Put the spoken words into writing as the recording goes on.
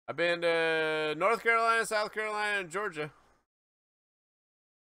I've been to North Carolina, South Carolina, and Georgia.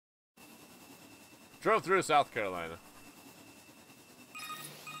 Drove through South Carolina.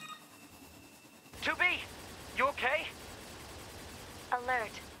 2B, you okay?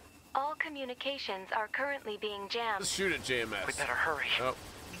 Alert. All communications are currently being jammed. Let's shoot at JMS. We better hurry. Oh.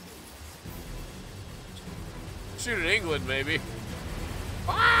 Shoot at England, maybe.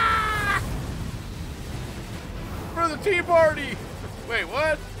 Ah! For the tea party! Wait,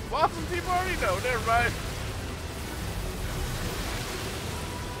 what? Boston Tea Party? No, never mind.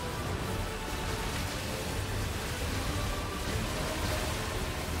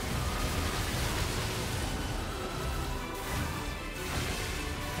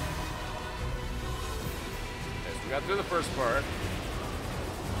 Okay, so we got through the first part.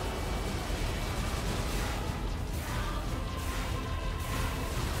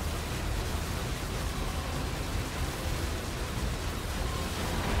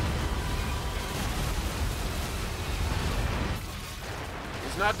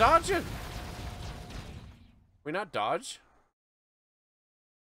 Not dodging. We not dodge?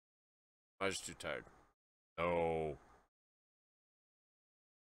 I was just too tired. No.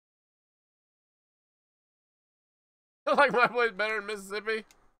 I like my place better in Mississippi.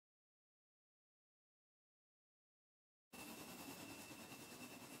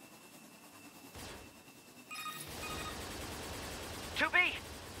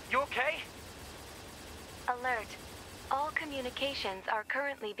 You okay? Alert. All communications are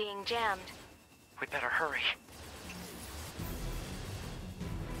currently being jammed. We better hurry.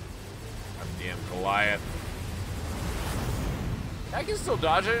 Goddamn Goliath. I can still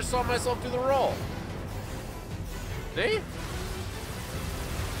dodge. I just saw myself do the roll. See?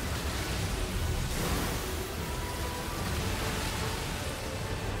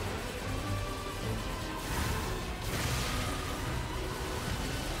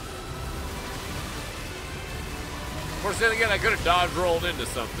 Of course, then again, I could have dodge rolled into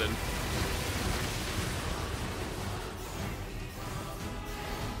something.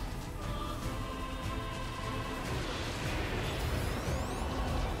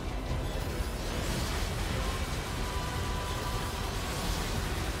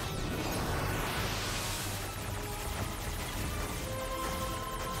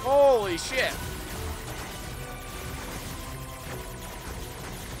 Holy shit.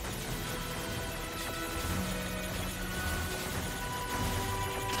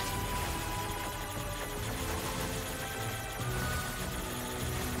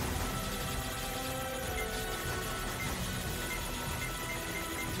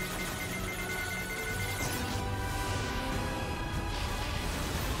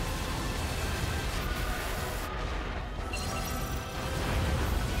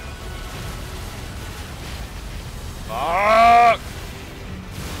 Fuck!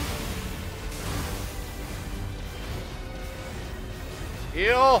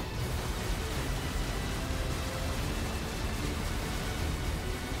 Heal!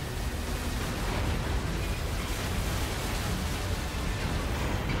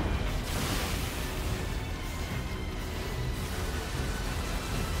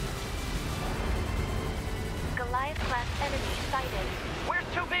 Goliath-class enemy sighted. Where's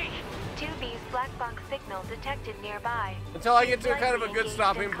 2B? 2B's black box signal detected nearby. Until I get to He's kind of a likely good engaged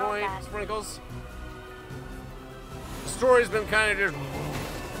stopping in point, combat. Sprinkles. The story's been kind of just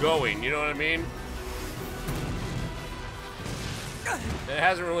going, you know what I mean? It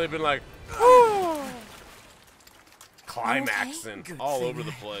hasn't really been like, climaxing Okay. all Good over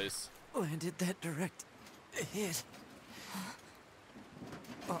the thing I place. landed that direct hit.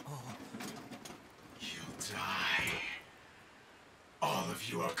 Uh-oh. You'll die. All of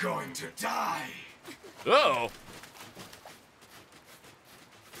you are going to die. Uh-oh.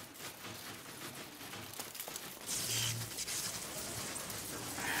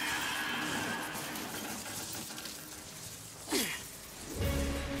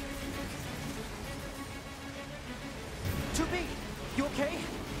 You okay?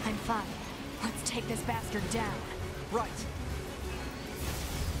 I'm fine. Let's take this bastard down. Right.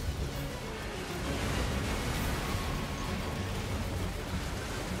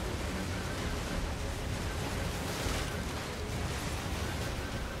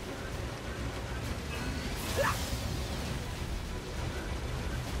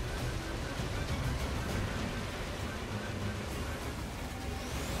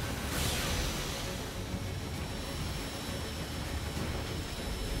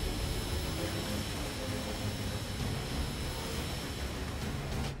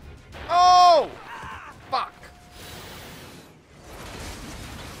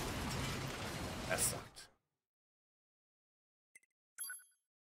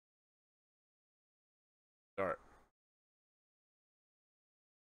 Start.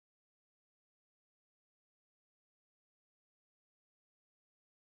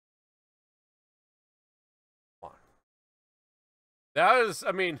 Come on. That was,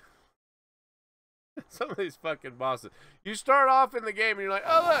 I mean, some of these fucking bosses. You start off in the game and you're like,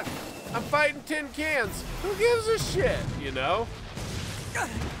 oh look, I'm fighting tin cans. Who gives a shit, you know? And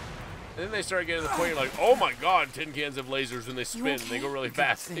then they start getting to the point you're like, oh my god, tin cans have lasers and they spin and they go really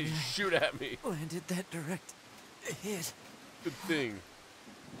fast. They shoot at me. Landed that direct hit. Good thing.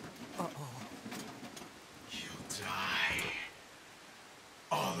 Uh-oh. You'll die.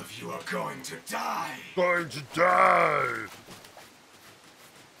 All of you are going to die. Going to die.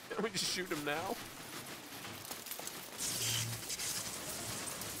 Can we just shoot him now?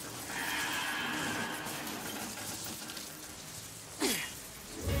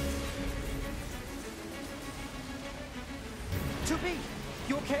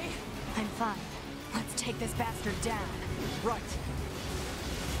 You okay? I'm fine. Let's take this bastard down. Right.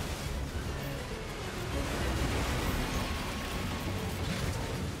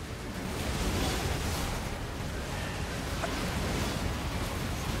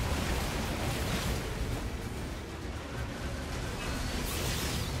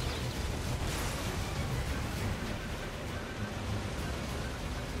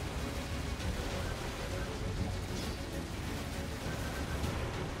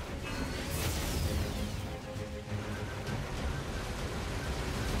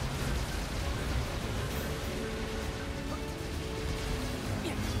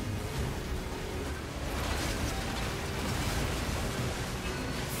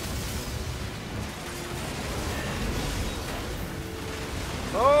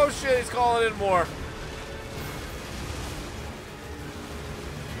 Oh shit, he's calling in more.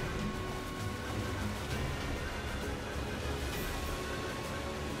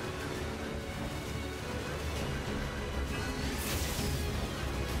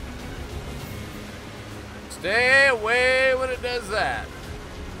 Stay away when it does that.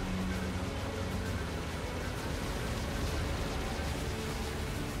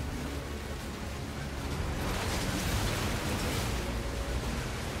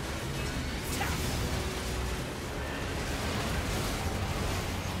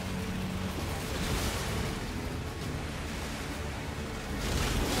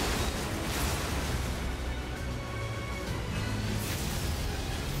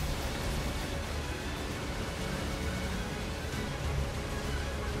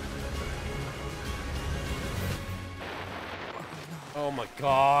 Oh my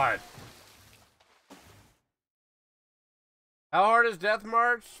god. How hard is Death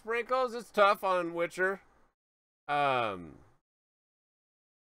March, Sprinkles? It's tough on Witcher. To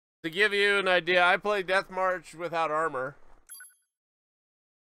give you an idea, I played Death March without armor.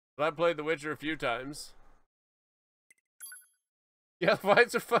 But I played The Witcher a few times. Yeah, the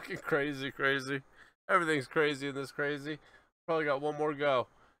fights are fucking crazy. Everything's crazy in this crazy. Probably got one more go.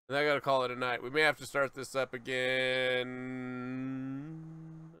 And I gotta call it a night. We may have to start this up again.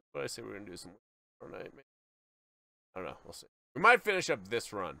 What did I say we're gonna do some tomorrow night? Maybe. I don't know. We'll see. We might finish up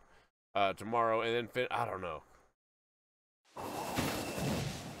this run tomorrow, and then I don't know.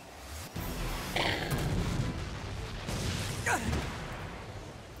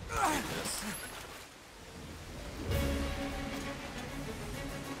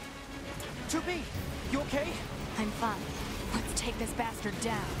 Be, you okay? I'm fine. Let's take this bastard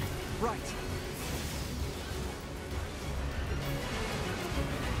down. Right.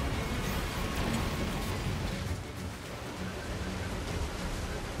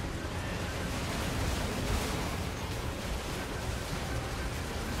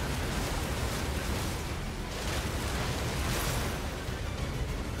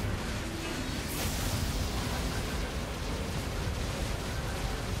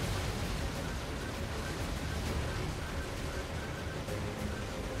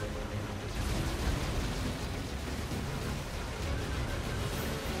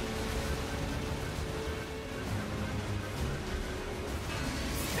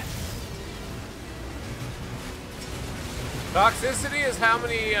 Toxicity is how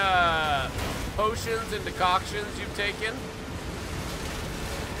many potions and decoctions you've taken.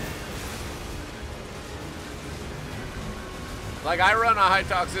 Like, I run a high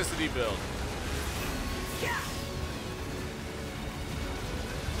toxicity build.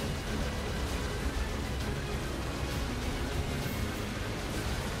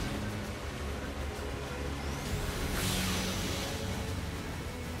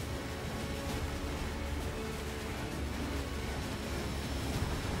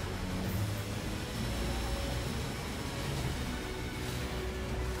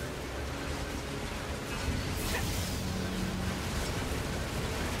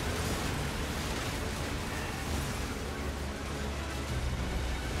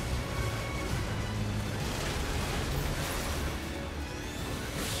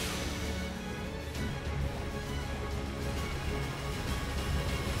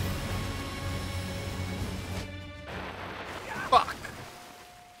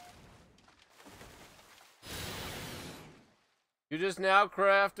 just now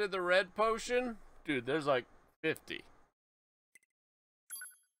crafted the red potion? Dude, there's like 50.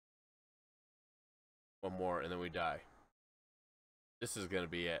 One more, and then we die. This is gonna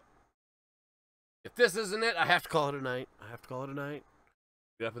be it. If this isn't it, I have to call it a night. I have to call it a night.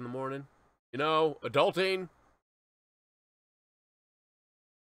 Get up in the morning. You know, adulting.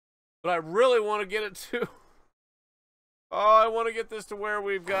 But I really want to get it to... Oh, I want to get this to where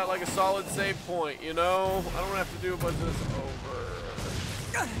we've got like a solid save point, you know? I don't have to do a bunch of this over.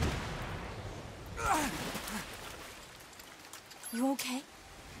 You okay?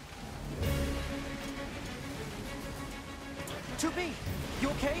 2B, you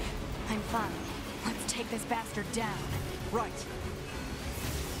okay? I'm fine. Let's take this bastard down. Right.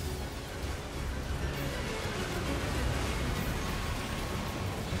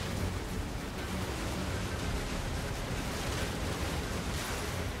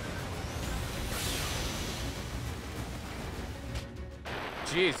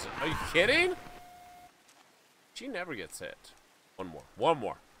 Jeez, are you kidding? She never gets hit. One more. One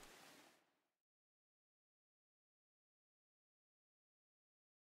more.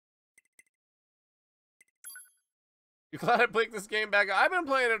 You glad I picked this game back? I've been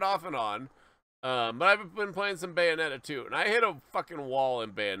playing it off and on. But I've been playing some Bayonetta too. And I hit a fucking wall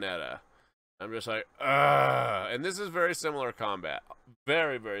in Bayonetta. I'm just like, ugh. And this is very similar combat.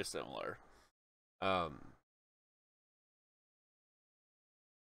 Very, very similar.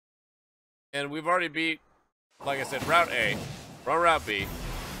 And we've already beat, like I said, Route A. We're on Route B.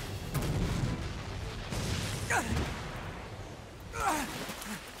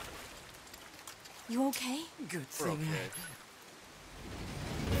 You okay? Good We're thing.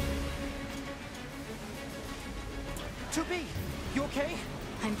 okay. B, you okay?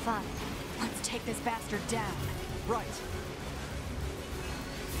 I'm fine. Let's take this bastard down. Right.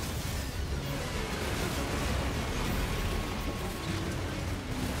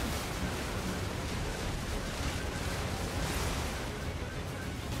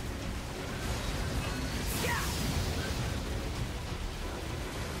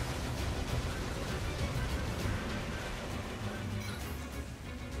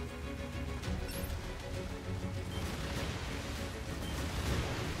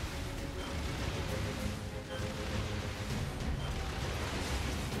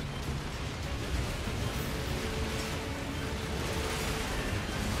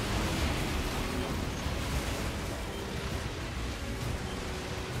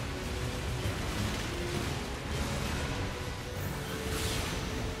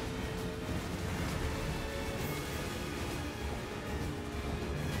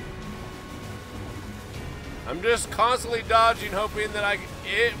 I'm just constantly dodging, hoping that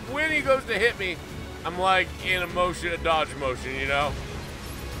when he goes to hit me, I'm like in a dodge motion, you know?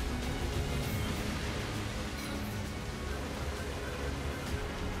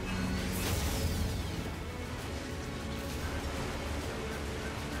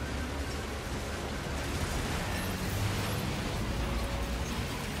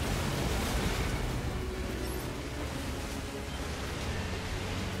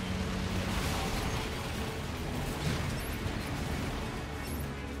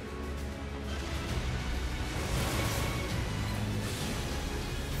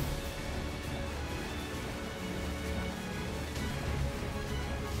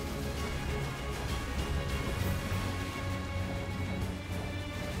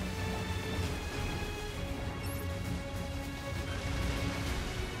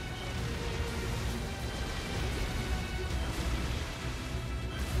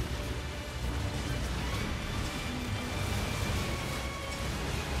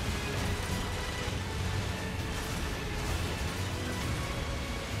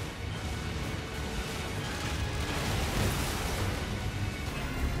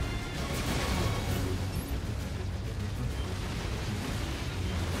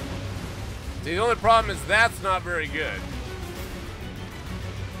 See, the only problem is that's not very good.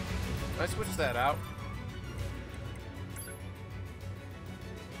 Can I switch that out?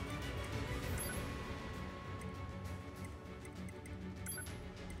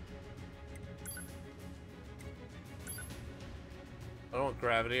 I don't want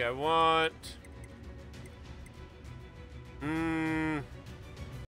gravity. I want